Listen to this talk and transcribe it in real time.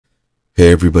Hey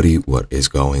everybody, what is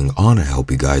going on? I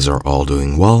hope you guys are all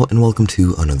doing well, and welcome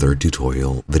to another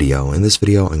tutorial video. In this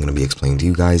video, I'm going to be explaining to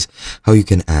you guys how you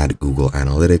can add Google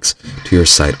Analytics to your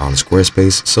site on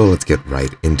Squarespace, so let's get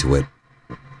right into it.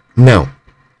 Now,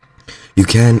 you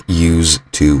can use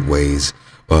two ways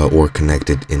or connect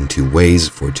it in two ways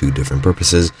for two different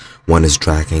purposes. One is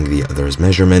tracking, the other is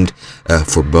measurement.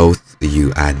 For both,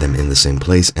 you add them in the same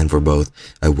place, and for both,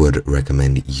 I would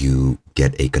recommend you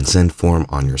get a consent form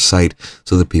on your site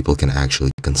so that people can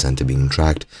actually consent to being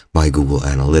tracked by Google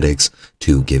Analytics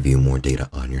to give you more data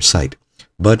on your site.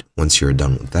 But once you're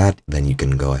done with that, then you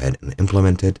can go ahead and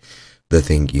implement it. The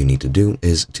thing you need to do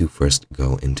is to first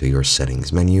go into your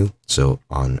settings menu. So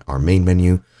on our main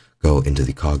menu, go into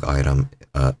the cog item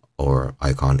or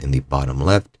icon in the bottom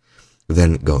left,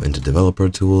 then go into developer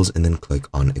tools and then click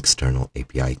on external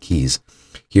API keys.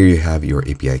 Here you have your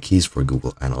API keys for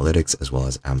Google Analytics as well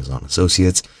as Amazon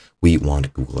Associates. We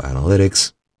want Google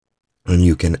Analytics, and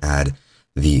you can add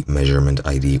the measurement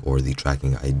ID or the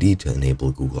tracking ID to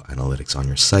enable Google Analytics on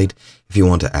your site. If you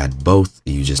want to add both,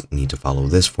 you just need to follow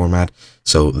this format.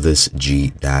 So this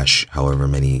G dash however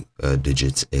many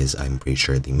digits is, I'm pretty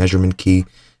sure, the measurement key,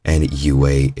 and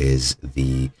UA is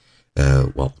the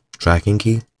tracking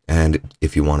key. And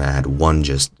if you want to add one,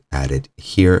 just add it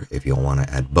here. If you want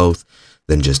to add both,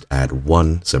 then just add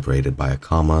one separated by a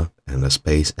comma and a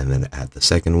space, and then add the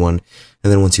second one.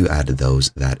 And then once you added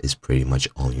those, that is pretty much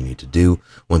all you need to do.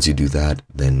 Once you do that,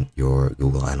 then your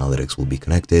Google Analytics will be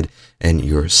connected and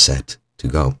you're set to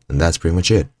go. And that's pretty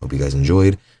much it. Hope you guys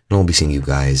enjoyed, and I'll be seeing you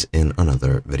guys in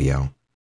another video.